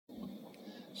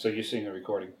So you're seeing the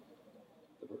recording.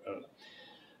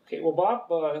 Okay, well, Bob,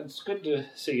 it's good to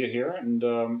see you here,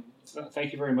 and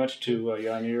thank you very much to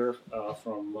Yanir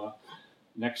from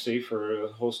Munnecke for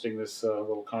hosting this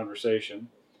little conversation.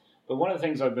 But one of the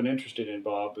things I've been interested in,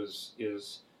 Bob,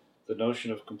 is the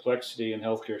notion of complexity in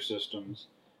healthcare systems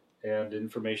and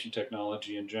information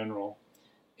technology in general.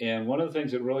 And one of the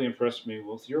things that really impressed me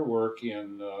with your work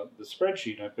in the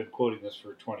spreadsheet, and I've been quoting this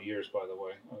for 20 years, by the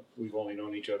way. We've only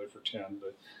known each other for 10,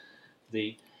 but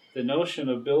the notion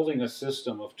of building a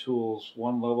system of tools,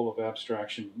 one level of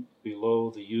abstraction below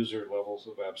the user levels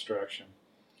of abstraction.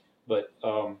 But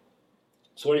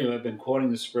so anyway, I've been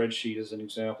quoting the spreadsheet as an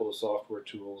example of software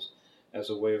tools as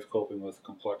a way of coping with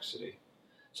complexity.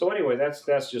 So anyway,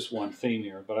 that's just one theme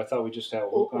here, but I thought we'd just have a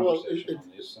little conversation on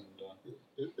this. And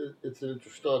it's an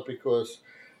interesting thought because,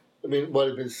 I mean, what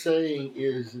I've been saying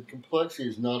is that complexity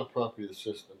is not a property of the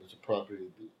system; it's a property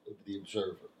of the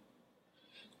observer.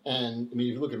 And I mean,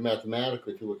 if you look at it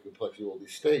mathematically, if you look at complexity of all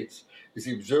these states, it's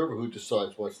the observer who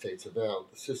decides what states are valid.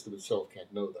 The system itself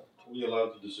can't know that. Are we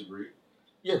allowed to disagree?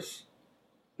 Yes.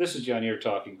 This is Janir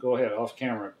talking. Go ahead, off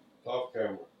camera. Off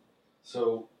camera.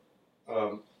 So,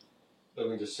 let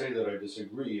me just say that I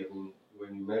disagree. I mean,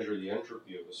 when you measure the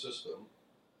entropy of a system,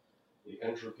 the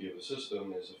entropy of a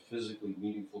system is a physically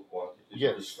meaningful quantity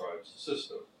that describes the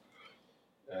system.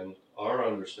 And our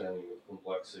understanding of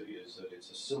complexity is that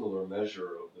it's a similar measure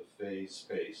of the phase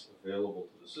space available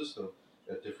to the system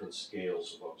at different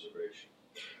scales of observation.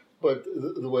 But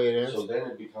the way it answers... So then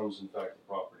it becomes, in fact, the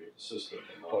property of the system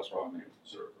and not the property of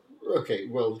the observer. Okay,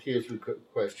 well, here's the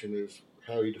question is,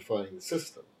 how are you defining the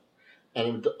system?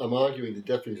 And I'm arguing the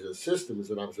definition of the system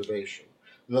is an observation.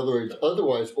 In other words,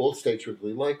 otherwise, all states are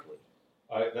equally likely.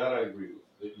 That I agree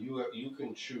with. That you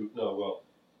can choose... No, well,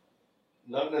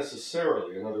 not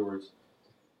necessarily. In other words,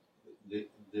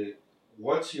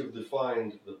 once you've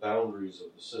defined the boundaries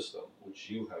of the system, which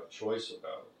you have choice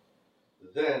about,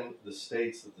 then the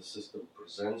states that the system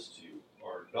presents to you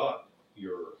are not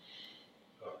your...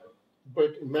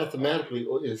 but mathematically,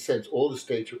 in a sense, all the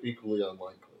states are equally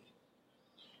unlikely.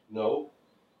 No,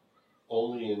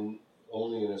 only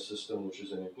in a system which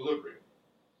is in equilibrium.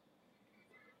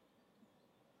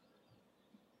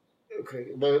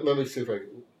 Okay, let me see if I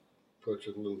can approach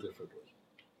it a little differently.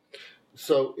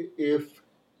 So if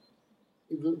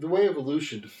the way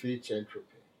evolution defeats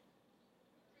entropy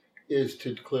is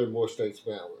to declare more states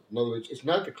valid. In other words, it's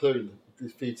not declaring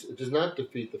it does not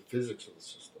defeat the physics of the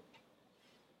system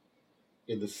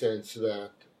in the sense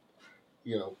that,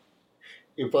 you know,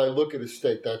 if I look at a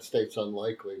state, that state's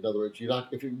unlikely. In other words,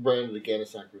 if you ran it again,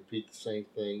 it's not going to repeat the same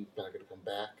thing. It's not going to come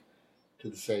back to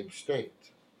the same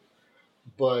state.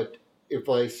 But if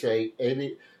I say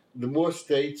the more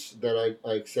states that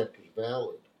I accept as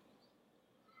valid,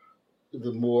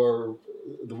 the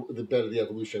better the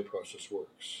evolutionary process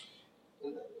works.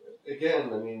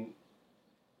 Again, I mean,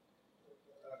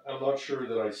 I'm not sure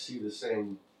that I see the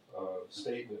same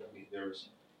statement. I mean, there's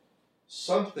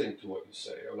something to what you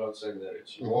say. I'm not saying that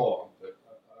it's wrong, but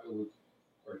I would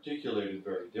articulate it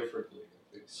very differently.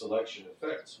 I think selection,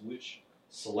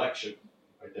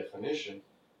 by definition,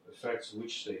 affects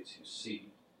which states you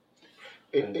see.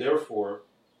 And therefore,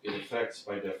 it affects,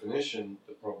 by definition,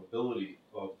 the probability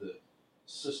of the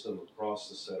system across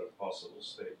the set of possible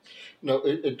states. No,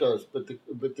 it does. But the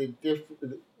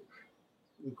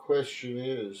question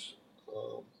is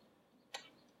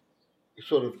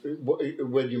sort of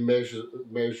when you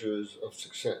measures of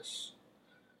success,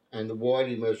 and the wider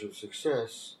you measure of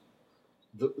success,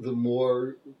 the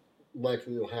more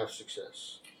likely you'll have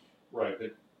success. Right,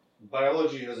 but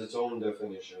biology has its own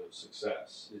definition of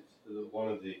success. One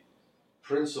of the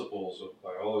principles of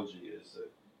biology is that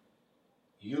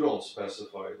you don't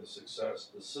specify the success.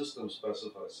 The system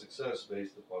specifies success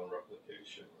based upon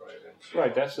replication, right? And so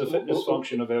right, that's the fitness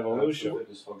function of evolution. That's the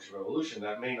fitness function of evolution.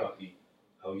 That may not be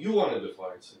how you want to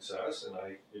define success, and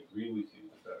I agree with you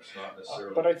that that's not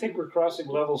necessarily... but I think we're crossing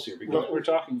levels here, because we're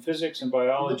talking physics and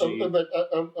biology.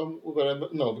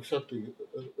 I'm accepting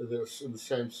this in the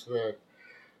sense that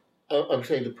I'm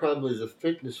saying the problem is the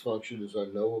fitness function is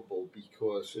unknowable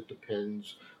because it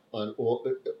depends on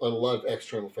a lot of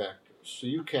external factors. So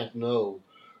you can't know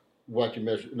what you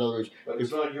measure. In other words, but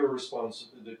it's not your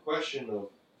responsibility. The question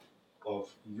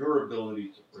of your ability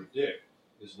to predict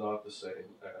is not the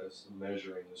same as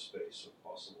measuring the space of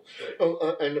possible states.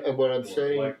 And what I'm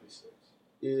saying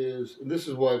is, and this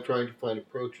is why I'm trying to find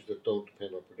approaches that don't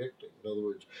depend on predicting. In other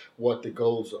words, what the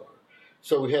goals are.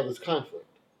 So we have this conflict.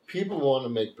 People want to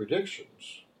make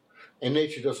predictions, and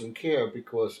nature doesn't care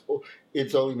because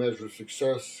its only measure of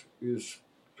success is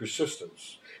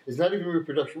persistence. It's not even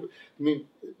reproduction. I mean,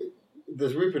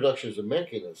 there's reproduction as a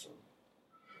mechanism,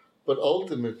 but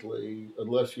ultimately,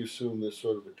 unless you assume this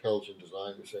sort of intelligent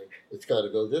designer saying it's got to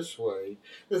go this way,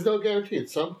 there's no guarantee. At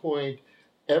some point,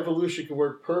 evolution can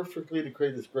work perfectly to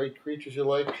create these great creatures you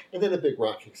like, and then a big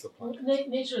rock kicks the planet.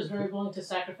 Nature is very willing to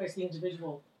sacrifice the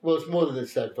individual. Well, it's more than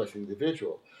sacrificing the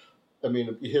individual. I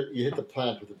mean, you hit the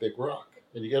planet with a big rock,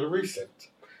 and you get a reset.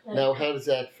 Now, how does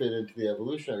that fit into the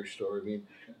evolutionary story? I mean,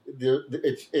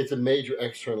 it's a major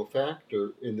external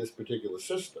factor in this particular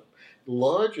system. The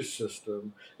larger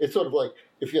system, it's sort of like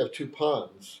if you have two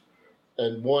ponds,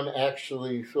 and one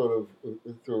actually sort of,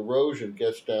 through erosion,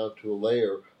 gets down to a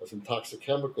layer of some toxic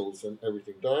chemicals and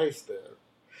everything dies there.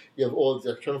 You have all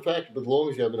these external factors, but as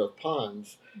long as you have enough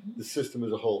ponds, the system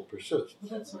as a whole persists.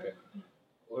 That's okay.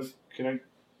 Can I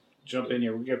jump in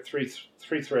here? We have three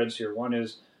threads here. One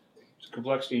is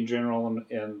complexity in general and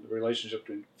the relationship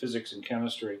between physics and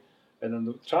chemistry. And then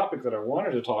the topic that I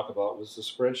wanted to talk about was the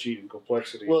spreadsheet and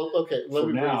complexity. Well, okay, let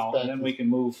me bring now, this back. and then we can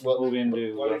move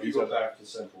into. Why don't you go back to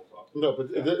central topic? No,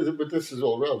 but this is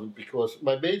all relevant because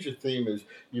my major theme is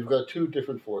you've got two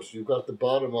different forces. You've got the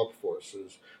bottom-up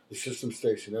forces, the system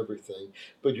states and everything,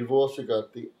 but you've also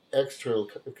got the external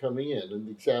coming in. And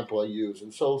the example I use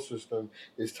in solar system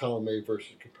is Ptolemy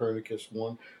versus Copernicus.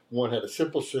 One had a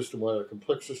simple system, one had a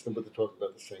complex system, but they're talking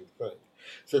about the same thing.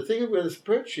 So the thing where the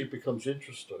spreadsheet becomes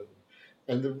interesting,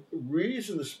 and the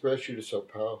reason the spreadsheet is so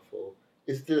powerful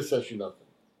is it did essentially nothing.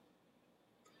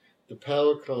 The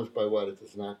power comes by what it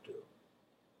does not do.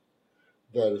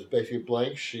 That is basically a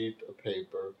blank sheet of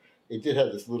paper. It did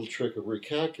have this little trick of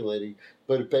recalculating,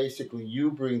 but basically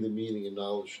you bring the meaning and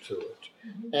knowledge to it.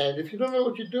 Mm-hmm. And if you don't know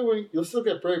what you're doing, you'll still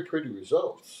get very pretty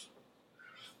results.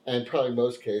 And probably in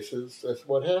most cases, that's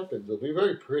what happens. It'll be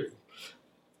very pretty,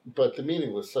 but the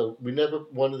meaningless. So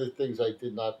one of the things I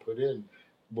did not put in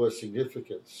was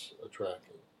significance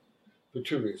tracking for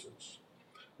two reasons.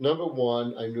 Number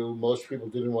one, I knew most people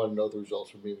didn't want to know the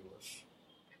results were meaningless,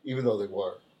 even though they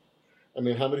were. I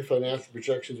mean, how many financial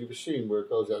projections have you seen where it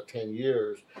goes out 10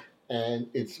 years and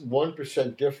it's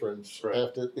 1% difference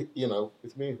after,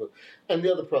 it's meaningful. And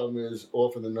the other problem is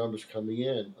often the numbers coming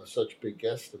in are such big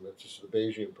guesstimates, this is the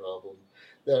Bayesian problem,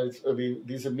 that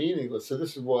these are meaningless. So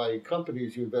this is why in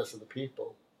companies you invest in the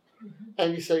people. Mm-hmm.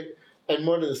 And you say, and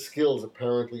one of the skills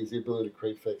apparently is the ability to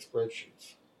create fake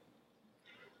spreadsheets.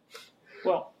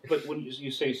 Well, but when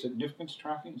you say significance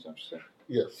tracking, is that what you said?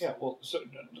 Yes. Yeah, well, so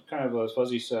kind of a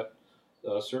fuzzy set.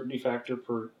 Certainty factor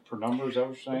per number, is that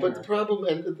what you're saying? But the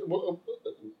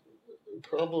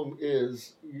problem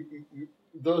is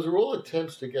those are all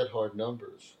attempts to get hard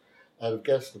numbers out of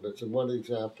guesstimates. And one of the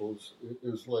examples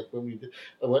is like when we did.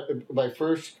 My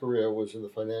first career was in the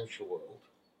financial world,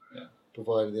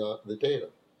 providing the data.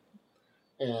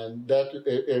 And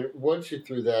once you're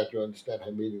through that, you understand how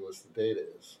meaningless the data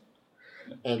is.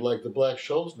 Yeah. And like the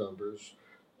Black-Scholes numbers,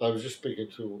 I was just speaking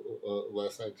to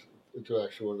last night to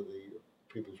actually one of the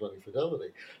people who's running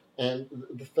Fidelity, and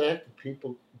the fact that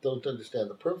people don't understand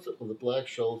the purpose of the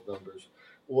Black-Scholes numbers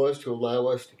was to allow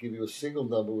us to give you a single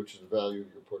number, which is the value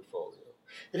of your portfolio.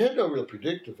 It had no real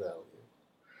predictive value,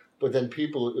 but then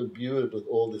people imbued it with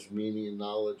all this meaning and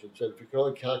knowledge and said, if we can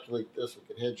only calculate this,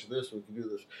 we can hedge this, we can do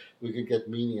this, we can get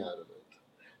meaning out of it.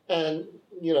 And,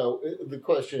 the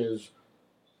question is,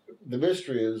 the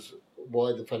mystery is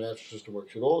why the financial system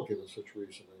works at all, given such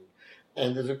reasoning.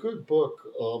 And there's a good book,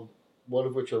 one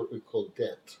of which are called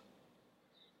Debt,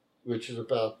 which is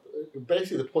about,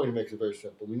 basically the point he makes it very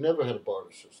simple. We never had a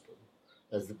barter system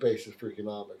as the basis for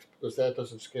economics because that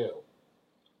doesn't scale.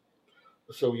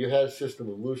 So you had a system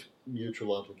of loose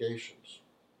mutual obligations,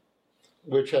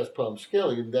 which has problem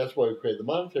scaling, and that's why we created the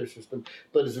monetary system,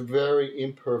 but it's a very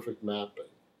imperfect mapping.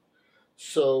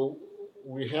 So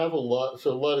we have a lot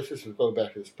of systems going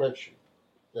back to the spreadsheet.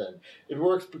 Then it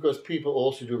works because people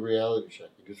also do reality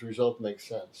checking. Does the result make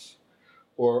sense?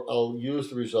 Or I'll use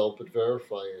the result but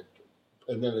verify it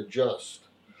and then adjust.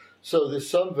 So there's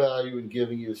some value in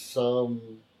giving you sometimes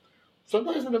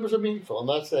the numbers are meaningful. I'm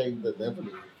not saying they're never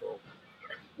meaningful.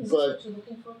 Is this what you're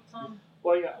looking for, Tom?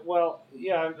 Well,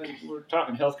 yeah. I mean, we're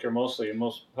talking healthcare mostly, and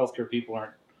most healthcare people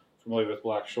aren't familiar with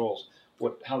Black-Scholes.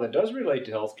 How that does relate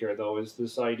to healthcare, though, is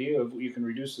this idea of you can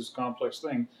reduce this complex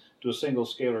thing to a single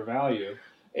scalar value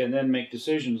and then make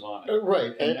decisions on it.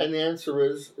 Right, and the answer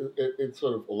is it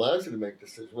sort of allows you to make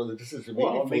decisions. Whether the decisions are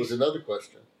meaningful is another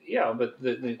question. Yeah, but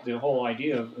the whole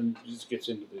idea of, and this gets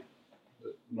into the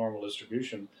normal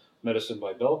distribution, medicine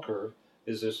by bell curve,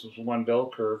 is this one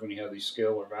bell curve when you have these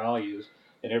scalar values,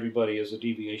 and everybody is a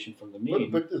deviation from the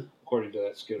mean according to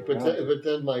that scalar value. But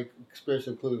then my experience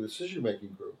included a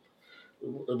decision-making group.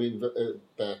 I mean,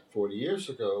 back 40 years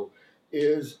ago,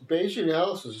 is Bayesian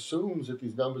analysis assumes that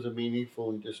these numbers are meaningful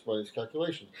and just run these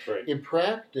calculations. Right. In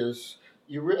practice,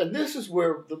 and this is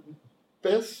where the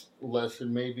best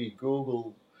lesson may be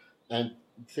Google and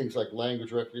things like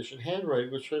language recognition,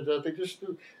 handwriting, which turns out they just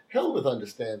do hell with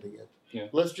understanding it. Yeah.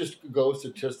 Let's just go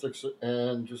statistics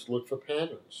and just look for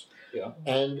patterns. Yeah.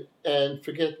 And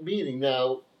forget meaning.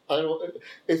 Now,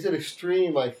 it's an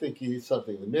extreme. I think you need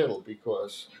something in the middle,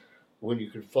 because when you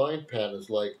can find patterns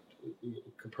like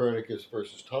Copernicus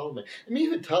versus Ptolemy, I mean,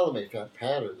 even Ptolemy found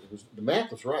patterns. The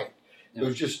math was right. Yeah. It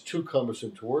was just too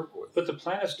cumbersome to work with. But the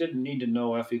planets didn't need to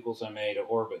know F equals ma to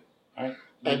orbit, right?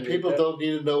 And people don't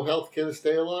need to know healthcare to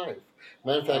stay alive.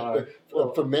 Matter of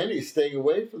fact, for many, staying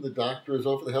away from the doctor is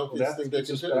over the healthiest thing they That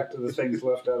can gets do. back to the things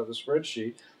left out of the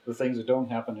spreadsheet. The things that don't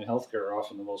happen in healthcare are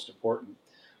often the most important.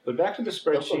 But back to the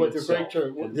spreadsheet But itself. great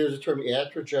term. There's a term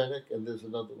iatrogenic, and there's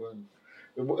another one.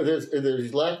 There's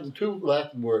two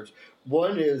Latin words.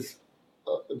 One is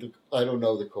I don't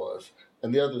know the cause,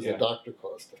 and the other is the doctor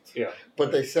caused it. Yeah.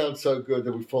 But they sound so good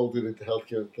that we fold it into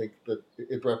healthcare and think that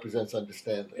it represents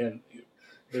understanding. And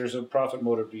there's a profit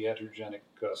motive iatrogenic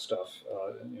stuff,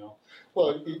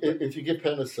 Well, if you give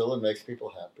penicillin, it makes people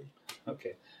happy.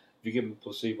 Okay. If you give them a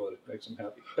placebo, it makes them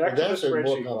happy. That's a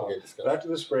more complicated discussion. Back to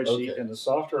the spreadsheet Okay. and the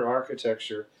software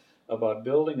architecture about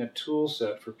building a tool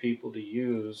set for people to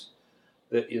use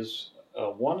that is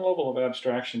one level of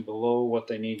abstraction below what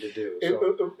they need to do.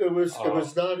 It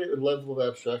was not a level of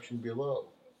abstraction below.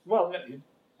 Well, it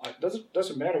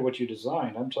doesn't matter what you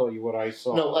designed. I'm telling you what I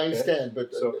saw. No, I understand,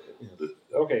 but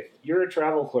okay, you're a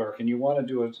travel clerk and you want to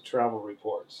do travel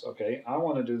reports. Okay, I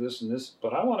want to do this and this,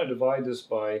 but I want to divide this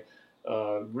by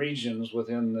regions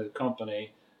within the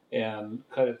company and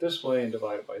cut it this way and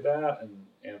divide it by that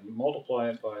and multiply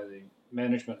it by the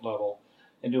management level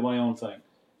and do my own thing.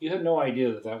 You had no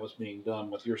idea that was being done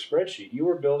with your spreadsheet. You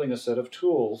were building a set of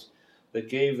tools that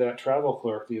gave that travel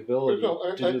clerk the ability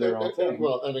to do their own thing.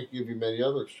 Well, and I can give you many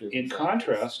other extremes. In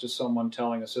contrast to someone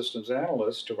telling a systems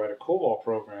analyst to write a COBOL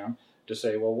program to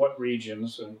say, well, what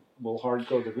regions, and we'll hard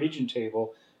code the region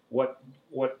table, what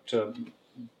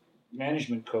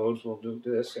management codes will do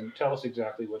this, and tell us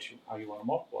exactly how you want to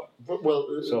multiply.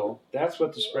 So that's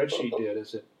what the spreadsheet did,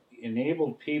 is it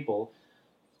enabled people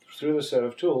through the set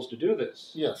of tools to do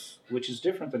this. Yes. Which is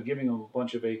different than giving them a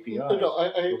bunch of APIs.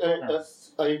 Well,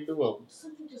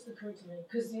 something just occurred to me,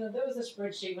 because there was a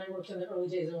spreadsheet when I worked in the early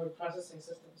days in word processing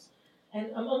systems,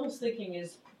 and I'm almost thinking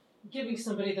is giving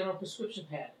somebody their own prescription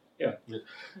pad. Yeah.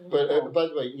 But by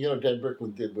the way, Dan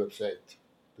Bricklin did Web8,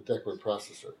 the deck word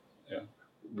processor. Yeah.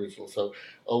 Original. So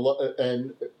a lot,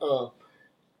 and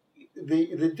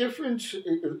the difference,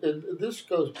 and this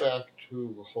goes back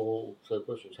to the whole set of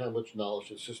questions: how much knowledge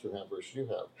does the system have versus you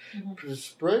have? Mm-hmm. The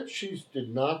spreadsheets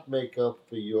did not make up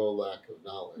for your lack of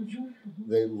knowledge. Mm-hmm.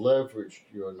 Mm-hmm. They leveraged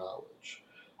your knowledge,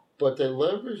 but they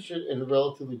leveraged it in a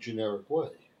relatively generic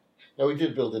way. Now, we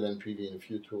did build an NPV and a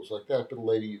few tools like that, but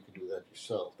later you could do that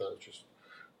yourself. That was just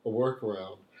a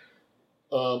workaround.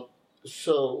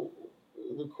 So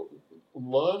a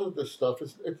lot of the stuff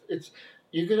it's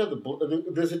you can have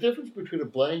there's a difference between a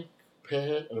blank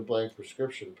pad and a blank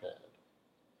prescription pad.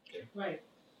 Okay. Right.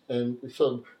 And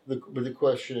so the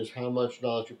question is how much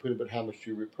knowledge you put in, but how much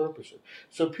do you repurpose it?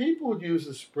 So people would use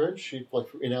the spreadsheet like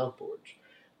in outboards,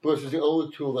 because it was the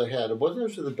only tool they had. It wasn't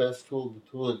necessarily the best tool,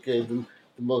 the tool that gave them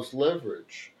the most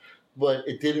leverage, but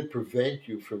it didn't prevent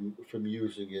you from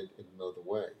using it in another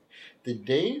way. The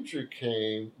danger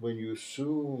came when you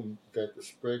assume that the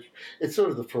spreadsheet, it's sort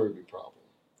of the Furby problem.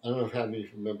 I don't know how many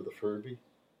of you remember the Furby.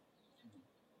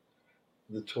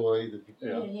 The toy.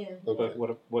 Yeah. Okay.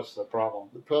 But what's the problem?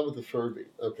 The problem with the Furby.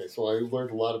 Okay, so I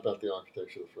learned a lot about the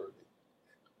architecture of the Furby.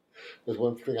 There's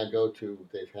one thing I go to,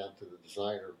 Dave Hampton, the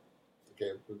designer,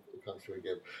 who comes to me,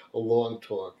 gave a long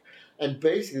talk. And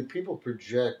basically, people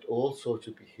project all sorts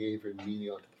of behavior and meaning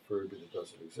onto the Furby that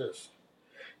doesn't exist.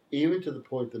 Even to the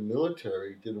point the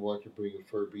military didn't want to bring a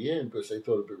Furby in because they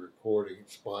thought it'd be recording and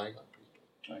spying on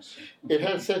people. I see. It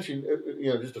had essentially,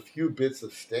 just a few bits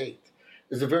of state.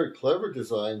 It's a very clever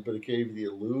design, but it gave you the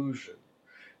illusion.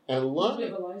 And a lot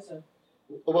of Eliza.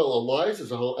 Well,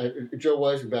 Eliza's a whole. Joe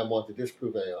Weizenbaum wanted to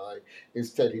disprove AI.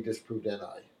 Instead, he disproved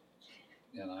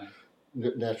NI.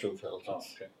 Natural intelligence. Oh,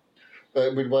 okay.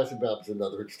 Weizenbaum is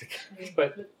another interesting.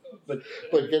 But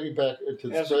getting back to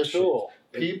the as a spreadsheet, tool,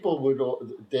 people would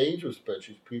dangerous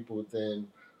spreadsheets. People would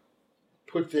then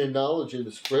put their knowledge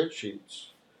into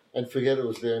spreadsheets and forget it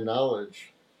was their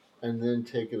knowledge, and then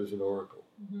take it as an oracle.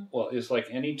 Mm-hmm. Well, it's like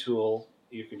any tool.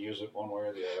 You can use it one way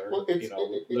or the other. Well,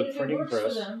 the printing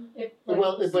press.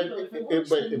 What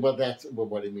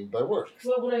do you mean by works?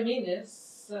 Well, what I mean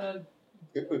is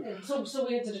And so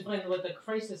we have to define what the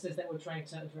crisis is that we're trying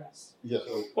to address. Yes.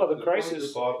 So Well, the point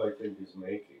crisis- that Bob, I think, is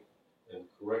making, and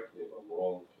correct me if I'm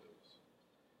wrong, please,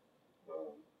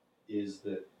 is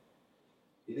that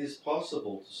it is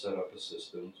possible to set up a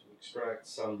system to extract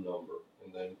some number,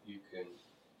 and then you can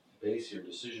base your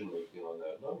decision making on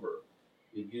that number.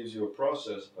 It gives you a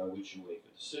process by which you make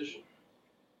a decision.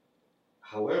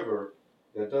 However,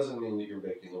 that doesn't mean that you're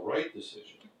making the right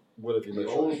decision. What if you The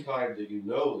measure only it? time that you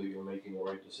know that you're making the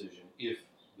right decision if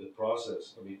the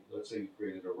process, I mean, let's say you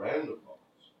created a random box.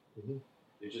 Mhm.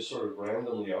 It just sort of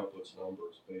randomly outputs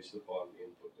numbers based upon the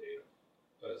input data.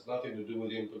 That has nothing to do with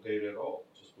the input data at all.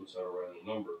 It just puts out a random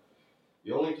number.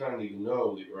 The only time that you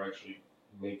know that you're actually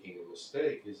making a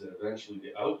mistake is that eventually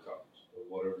the outcomes of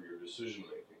whatever your decision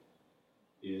making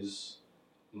is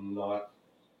not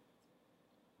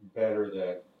better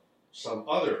than some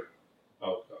other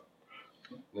outcome.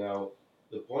 Now,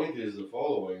 the point is the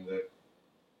following, that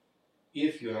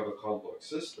if you have a complex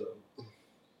system,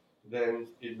 then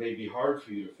it may be hard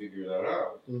for you to figure that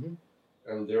out. Mhm.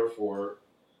 And therefore,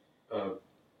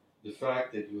 the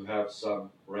fact that you have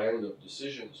some random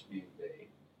decisions being made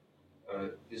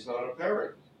is not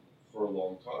apparent for a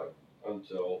long time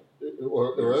until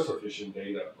Or there's ever. sufficient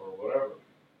data or whatever.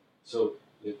 So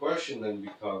the question then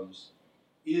becomes,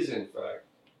 is in fact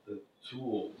the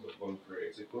tool that one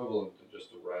creates equivalent to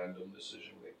just a random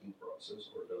decision-making process,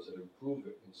 or does it improve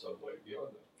it in some way beyond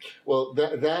that? Well,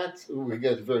 that's we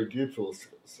get a very deep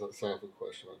philosophical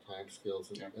question on timescales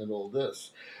and all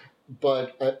this.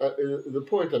 But the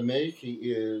point I'm making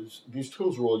is these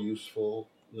tools are all useful,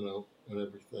 and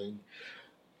everything.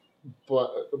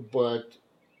 But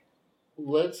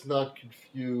let's not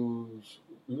confuse.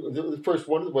 First,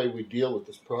 one of the ways we deal with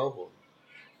this problem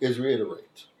is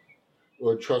reiterate,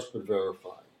 or trust but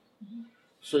verify.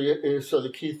 So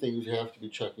the key thing is you have to be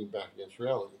checking back against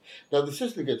reality. Now, the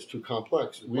system gets too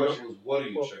complex. The question is, what are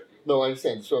you checking? No, I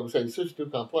understand. So I'm saying the system's too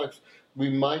complex. We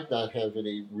might not have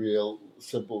any real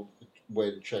simple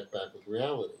way to check back with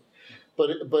reality.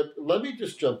 But let me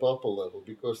just jump up a level,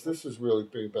 because this is really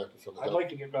bringing back to something I'd like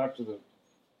to get back to the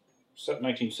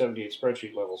 1978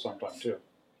 spreadsheet level sometime too.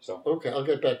 So Okay, I'll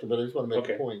get back to that. I just want to make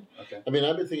a point. okay. I mean,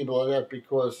 I've been thinking about that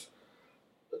because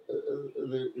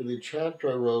the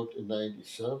chapter I wrote in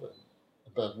 '97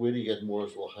 about where do you get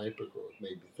Moore'sville hypergrowth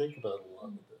made me think about a lot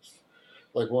of this.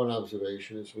 Like, one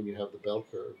observation is when you have the bell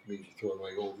curve, it means you're throwing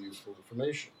away all the useful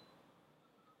information.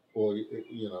 Or,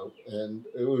 and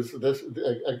it was this,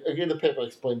 again, the paper I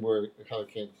explained how I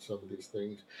came to some of these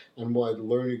things and why the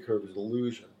learning curve is an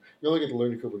illusion. You only get the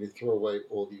learning curve when you throw away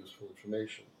all the useful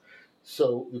information.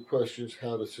 So the question is,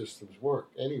 how do systems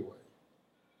work anyway?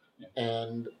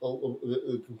 And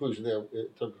the conclusion there in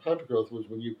terms of hypergrowth was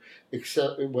when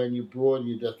you broaden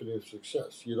your definition of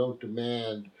success, you don't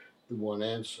demand the one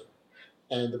answer.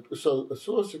 And so the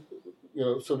source of,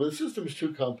 so when the system is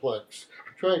too complex,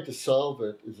 trying to solve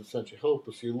it is essentially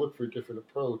hopeless. So you look for a different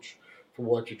approach for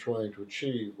what you're trying to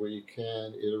achieve, where you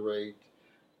can iterate.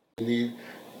 You need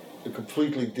a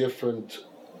completely different,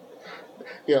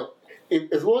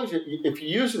 as long as if you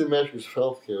use the measures of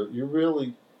healthcare, you're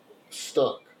really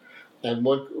stuck. And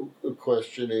one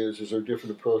question is there a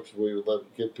different approach where you would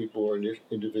give people more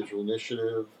individual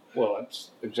initiative? Well,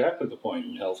 that's exactly the point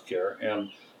in healthcare,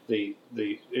 and the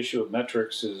issue of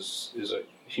metrics is a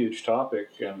huge topic.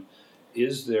 And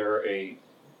is there a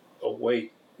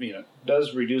way?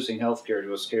 Does reducing healthcare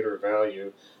to a scalar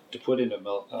value to put in a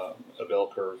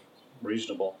bell curve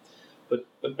reasonable? But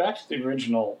back to the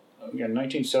original, again,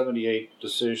 1978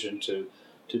 decision to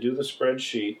do the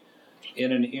spreadsheet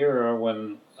in an era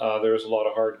when there was a lot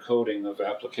of hard coding of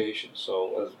applications.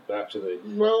 So back to the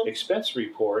expense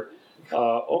report.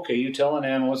 Okay, you tell an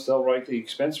analyst, they'll write the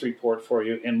expense report for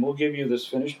you, and we'll give you this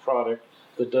finished product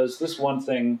that does this one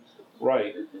thing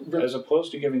right, as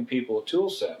opposed to giving people a tool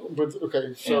set. But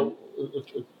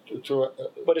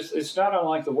it's not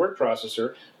unlike the word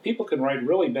processor. People can write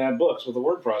really bad books with a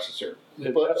word processor.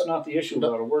 That's not the issue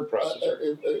about a word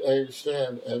processor. I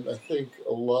understand, and I think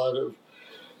a lot of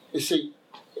it's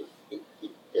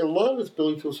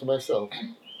building tools for myself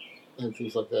and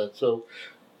things like that. So,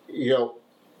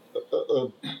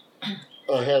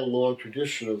 I had a long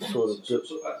tradition of sort of. So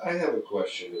I have a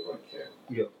question, if I can.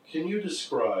 Yeah. Can you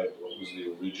describe what was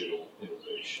the original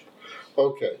innovation?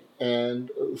 Okay, and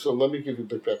so let me give you a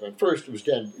bit background. First, it was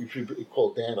Dan. You should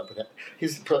call Dan up.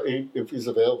 He's probably, if he's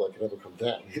available, I can have him come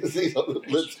down. He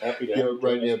lives, Happy to have him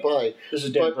right nearby. This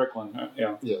is Dan Bricklin.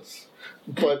 Yeah. Yes,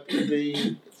 but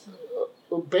the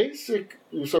basic.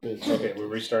 Okay, we're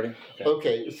restarting.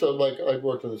 Okay, so like I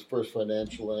worked on this first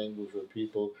financial language where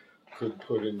people could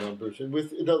put in numbers. And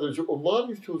in other words, a lot of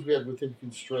these tools we had within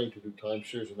constraint to do time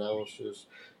series analysis,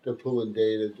 to pull in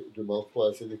data, to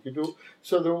multiply, so they could do.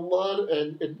 So there were a lot,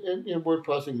 and word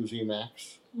processing was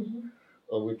Emacs,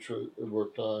 which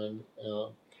worked on.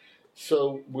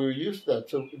 So we were used to that.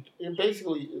 So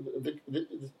basically,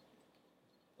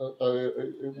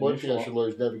 one thing I should learn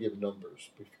is never give numbers,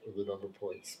 the number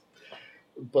points.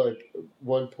 But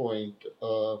one point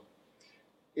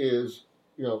is,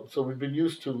 so we've been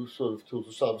used to sort of tools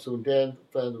to solve. So when Dan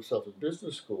found himself in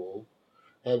business school,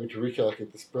 having to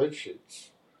recalculate the spreadsheets,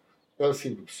 that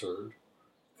seemed absurd.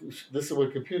 This is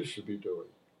what computers should be doing.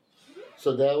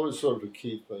 So that was sort of a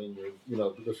key thing,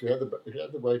 because we had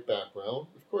the right background.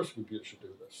 Of course, a computer should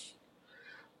do this.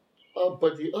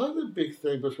 But the other big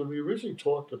thing was when we originally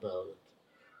talked about it.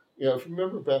 If you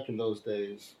remember back in those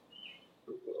days,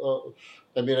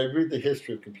 I read the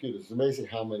history of computers. It's amazing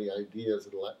how many ideas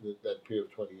in that period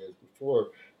of 20 years before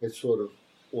had sort of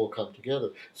all come together.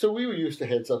 So we were used to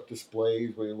heads-up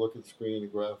displays where you look at the screen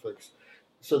and graphics.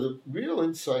 So the real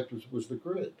insight was the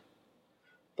grid.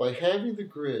 By having the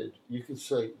grid, you could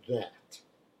say that.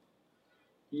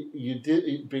 You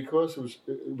did, because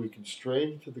we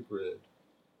constrained to the grid,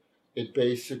 it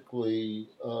basically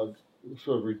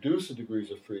sort of reduced the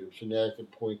degrees of freedom. So now you can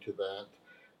point to that.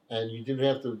 And you didn't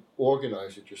have to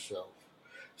organize it yourself.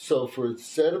 So for a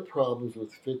set of problems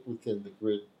that fit within the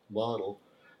grid model,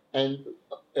 and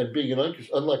being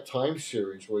unlike time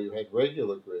series where you had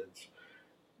regular grids,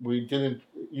 we didn't.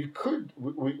 You could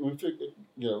we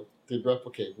did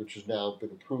replicate, which has now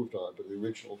been improved on, but the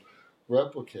original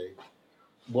replicate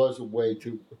was a way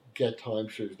to get time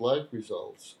series like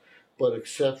results, but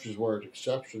exceptions weren't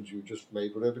exceptions. You just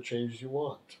made whatever changes you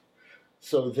want.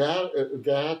 So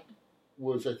that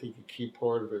was, I think, a key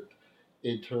part of it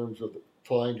in terms of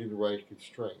finding the right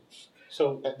constraints.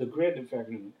 So the grid, in fact,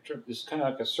 is kind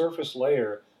of like a surface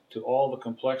layer to all the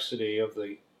complexity of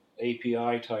the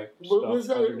API type stuff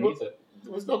underneath it.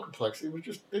 There was no complexity. It was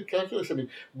just the calculation.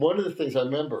 One of the things I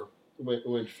remember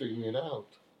when figuring it out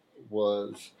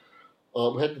was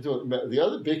we had to do it. The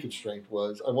other big constraint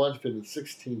was I wanted to fit in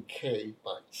 16K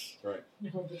bytes. Right.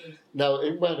 Now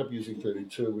it wound up using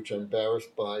 32, which I'm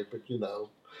embarrassed by, but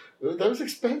that was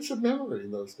expensive memory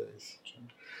in those days.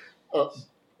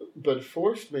 But it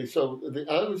forced me. So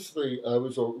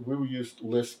we were used to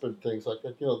Lisp and things like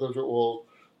that. Those are all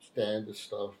standard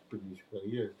stuff. Been used for many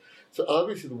years. So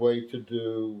obviously the way to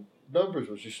do numbers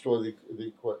was you store the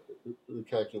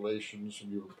calculations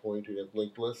and you were pointing at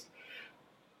linked lists.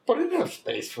 But I didn't have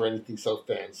space for anything so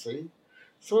fancy.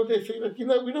 So they figured,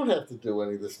 we don't have to do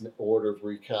any of this order of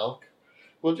recalc.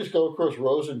 We'll just go across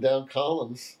rows and down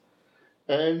columns.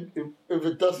 And if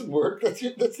it doesn't work, that's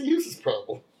the user's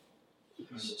problem.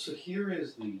 So here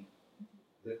is the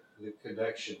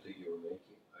connection that you're making,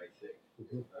 I think.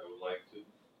 I would like to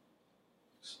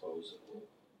expose it a little.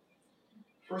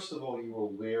 First of all, you were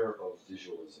aware of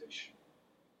visualization,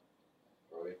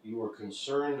 right? You were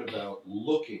concerned about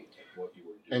looking at what you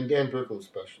were doing. And Dan Brickle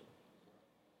especially.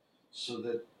 So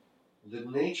that the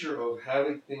nature of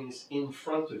having things in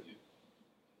front of you,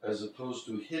 as opposed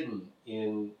to hidden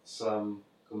in some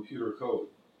computer code,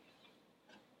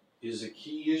 is a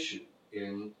key issue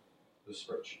in the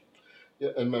spreadsheet. Yeah,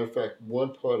 and matter of fact,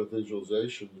 one part of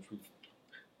visualization which we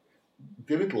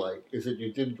didn't like is that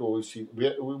you didn't always see.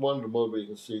 We wanted a mode where you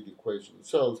can see the equation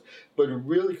themselves, but it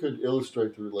really could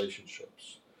illustrate the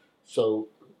relationships. So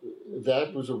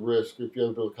that was a risk. If you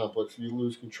have a build complex, you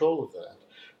lose control of that.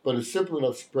 But it's simple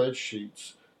enough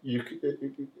spreadsheets.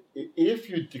 If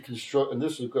you deconstruct, and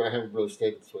this is I haven't really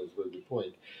stated this way, it's a very good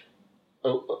point.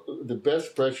 The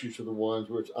best spreadsheets are the ones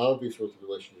where it's obvious what the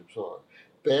relationships are.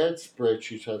 Bad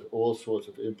spreadsheets have all sorts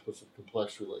of implicit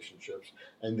complex relationships,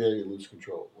 and there you lose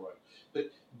control. Right.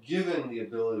 But given the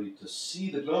ability to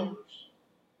see the numbers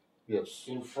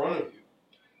in front of you,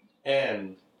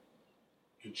 and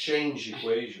to change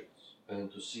equations,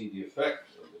 and to see the effect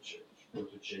of the change, or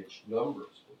to change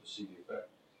numbers, and to see the effect,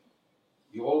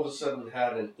 you all of a sudden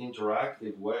had an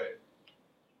interactive way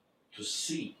to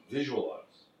see, visualize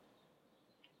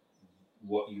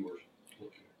what you were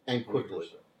looking at. And quickly.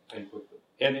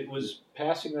 And it was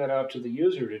passing that out to the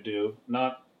user to do,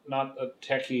 not a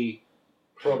techie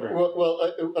programmer.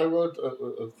 Well, I wrote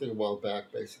a thing a while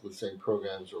back basically saying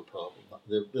programs are a problem.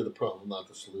 They're the problem, not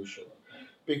the solution.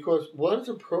 Because what is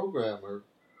a programmer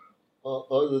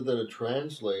other than a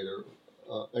translator?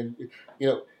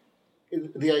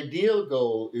 The ideal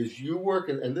goal is you work,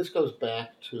 and this goes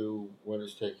back to when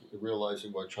it's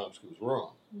realizing why Chomsky was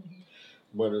wrong.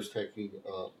 When it's taking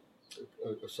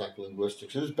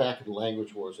psycholinguistics. This is back in the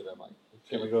language wars at MIT,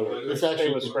 Can we go to This stay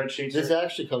actually- with spreadsheets? This here?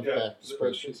 actually comes back to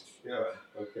spreadsheets. Yeah,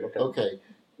 okay. Okay.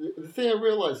 The thing I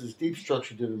realized is deep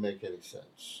structure didn't make any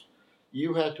sense.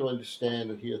 You had to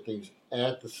understand and hear things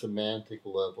at the semantic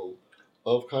level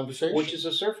of conversation. Which is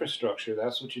a surface structure.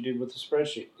 That's what you did with the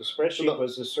spreadsheet. The spreadsheet No.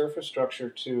 was the surface structure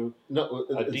to no,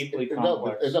 a it's- deeply no,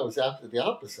 complex. No, it's the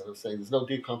opposite of saying there's no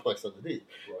deep complex underneath.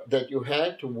 Right. That you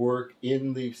had to work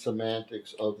in the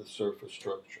semantics of the surface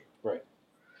structure. Right.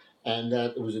 And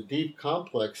that it was a deep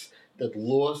complex that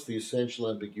lost the essential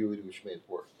ambiguity which made it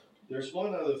work. There's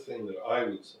one other thing that I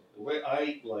would say. The way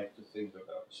I like to think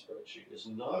about a spreadsheet is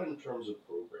not in terms of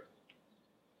programming,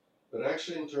 but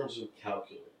actually in terms of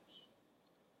calculators.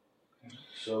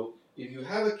 So if you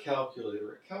have a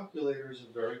calculator is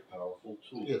a very powerful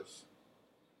tool. Yes.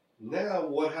 Now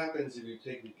what happens if you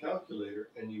take the calculator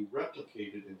and you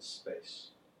replicate it in space?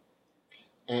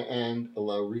 And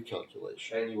allow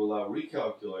recalculation. And you allow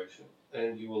recalculation,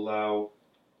 and you allow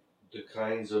the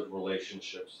kinds of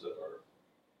relationships that are,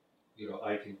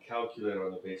 I can calculate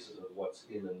on the basis of what's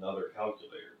in another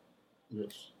calculator.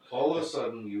 Yes. All of a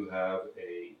sudden you have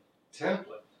a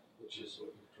template, which is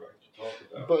what you're trying to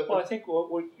talk about. But Well, I think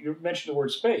what you mentioned the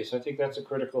word space. I think that's a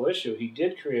critical issue. He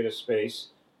did create a space.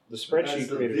 The That's spreadsheet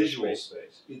the created a visual space.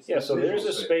 space. It's Yeah, the so there is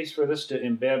visual a space for this to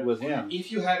embed within. If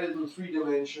you had it in 3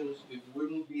 dimensions, it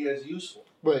wouldn't be as useful.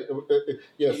 right,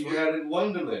 yes. If you had it in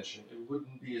 1 dimension, it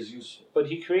wouldn't be as useful. But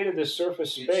he created this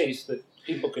surface space that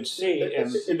people could see,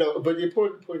 and But the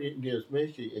important point Neil's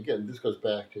making, again, this goes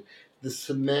back to the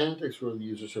semantics were the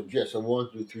user service. Yes, I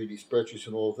want to do 3D spreadsheets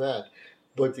and all of that,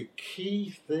 but the key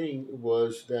thing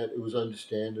was that it was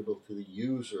understandable to the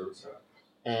user,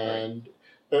 and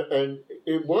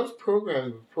it was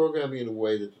programming in a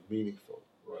way that was meaningful.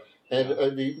 Right.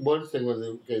 And the one thing when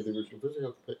they gave the original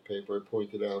physical paper, I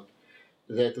pointed out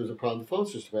that there was a problem the phone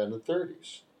system had in the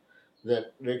 30s.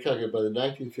 That they calculated by the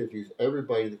 1950s,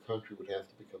 everybody in the country would have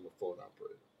to become a phone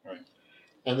operator. Right.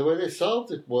 And the way they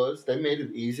solved it was they made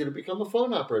it easy to become a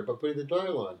phone operator by putting the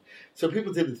dial on. So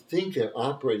people didn't think they're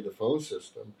operating the phone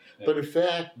system, but in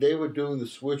fact, they were doing the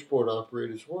switchboard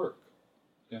operator's work.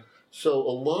 Yeah. So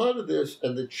a lot of this,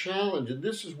 and the challenge, and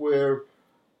this is where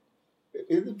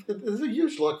there's a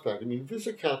huge luck factor. I mean,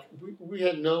 we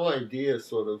had no idea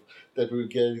sort of that we were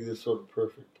getting this sort of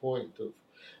perfect point of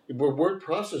where word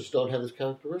processors don't have this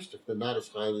characteristic. They're not as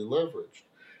highly leveraged.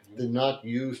 They're not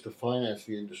used to finance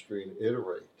the industry and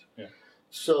iterate. Yeah.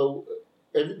 So,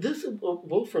 and this,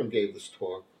 Wolfram gave this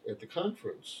talk at the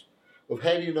conference of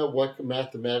how do you know what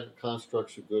mathematical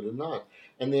constructs are good or not?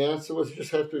 And the answer was you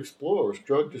just have to explore. It's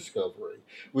drug discovery.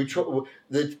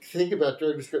 The think about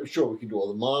drug discovery. Sure, we can do all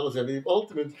the models and everything.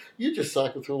 Ultimately, you just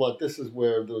cycle through like this is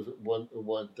where there was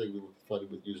one thing that was funny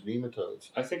with using nematodes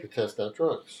I think to test out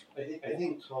drugs. I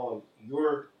think, Tom,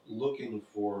 you're looking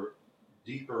for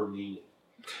deeper meaning.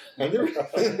 And there,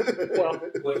 well,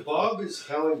 What Bob is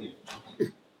telling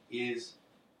you is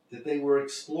that they were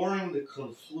exploring the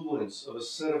confluence of a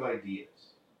set of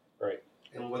ideas. Right.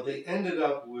 And what they ended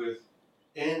up with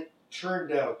and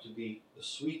turned out to be the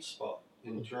sweet spot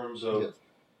in terms of Yes.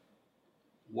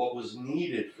 what was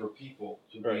needed for people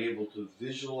to Right. be able to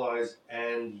visualize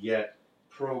and yet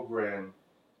program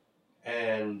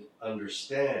and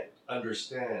understand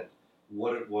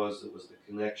what it was that was the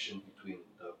connection between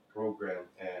the program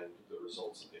and the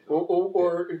results that they got.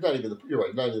 or not even you're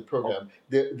right, not even the program.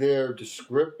 Their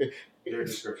description. Their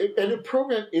description. And a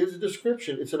program is a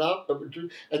description. It's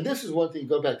and this is one thing.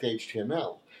 Go back to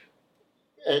HTML,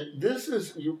 and this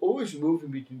is you're always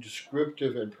moving between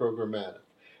descriptive and programmatic,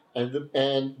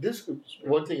 and this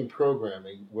one thing in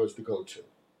programming was the go-to.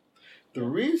 The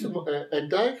reason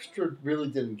and Dijkstra really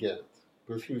didn't get it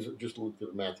because he was just looked at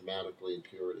it mathematically in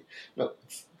purity. No,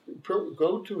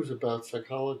 go-to is about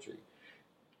psychology.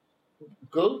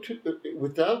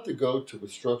 Without the go-to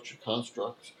with structured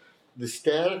constructs, the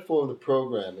static form of the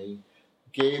programming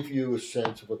gave you a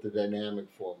sense of what the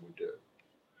dynamic form would do.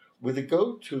 With the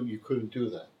go-to, you couldn't do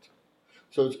that.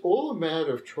 So it's all a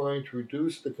matter of trying to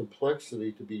reduce the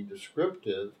complexity to be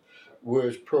descriptive,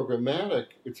 whereas programmatic,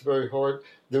 it's very hard.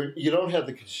 You don't have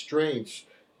the constraints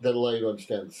that allow you to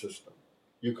understand the system.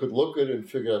 You could look at it and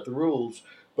figure out the rules,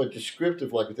 but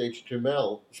descriptive, like with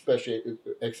HTML, especially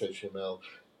XHTML,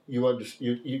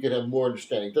 you can have more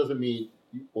understanding. It doesn't mean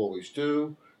you always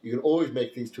do. You can always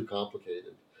make things too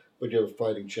complicated, but you have a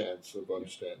fighting chance of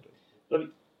understanding. let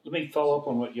me follow up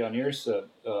on what Yanir said.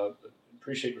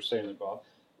 Appreciate your saying that, Bob.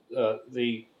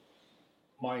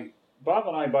 Bob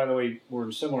and I, by the way, were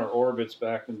in similar orbits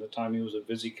back in the time he was at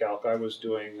VisiCalc. I was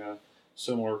doing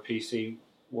similar PC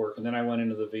work, and then I went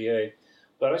into the VA.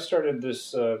 But I started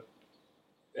this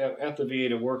at the VA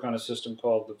to work on a system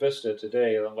called the VISTA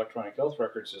today, an electronic health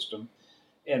record system.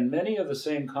 And many of the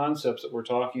same concepts that we're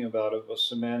talking about of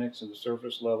semantics and the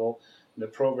surface level, and the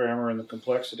programmer and the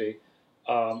complexity,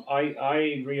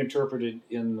 I reinterpreted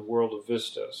in the world of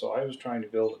Vista. So I was trying to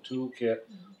build a toolkit,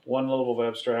 one level of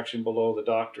abstraction below the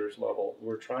doctor's level.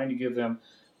 We're trying to give them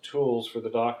tools for the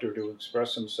doctor to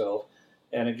express himself,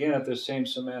 and again at the same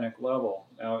semantic level.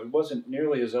 Now it wasn't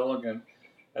nearly as elegant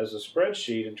as a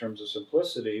spreadsheet in terms of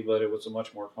simplicity, but it was a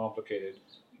much more complicated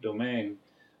domain.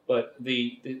 But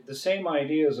the same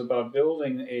ideas about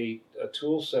building a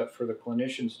tool set for the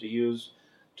clinicians to use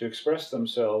to express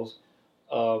themselves.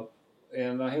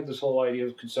 And I had this whole idea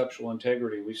of conceptual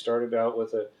integrity. We started out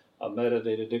with a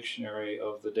metadata dictionary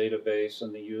of the database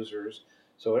and the users.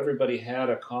 So everybody had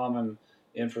a common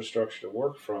infrastructure to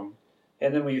work from.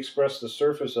 And then we expressed the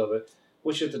surface of it,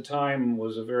 which at the time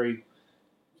was a very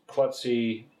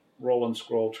klutzy roll and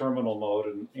scroll terminal mode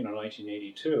in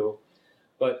 1982.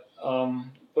 But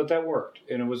that worked,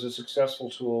 and it was a successful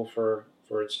tool for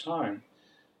its time.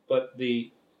 But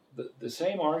the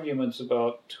same arguments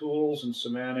about tools and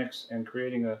semantics and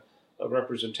creating a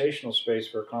representational space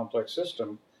for a complex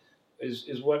system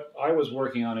is what I was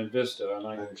working on in Vista.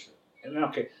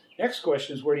 Okay, next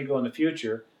question is, where do you go in the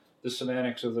future? The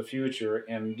semantics of the future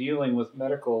and dealing with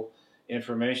medical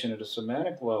information at a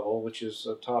semantic level, which is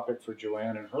a topic for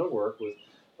Joanne and her work with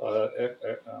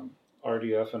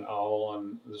RDF and OWL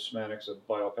on the semantics of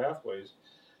biopathways,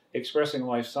 expressing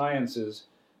life sciences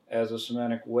as a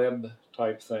semantic web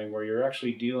type thing where you're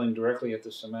actually dealing directly at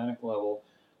the semantic level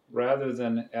rather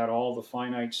than at all the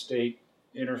finite state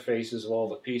interfaces of all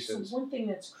the pieces. So one thing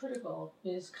that's critical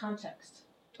is context.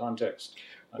 Context.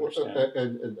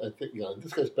 And I think,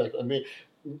 this goes back,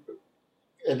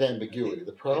 and ambiguity.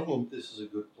 The problem. This is a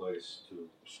good place to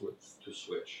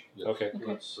switch. Okay.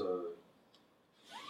 Let's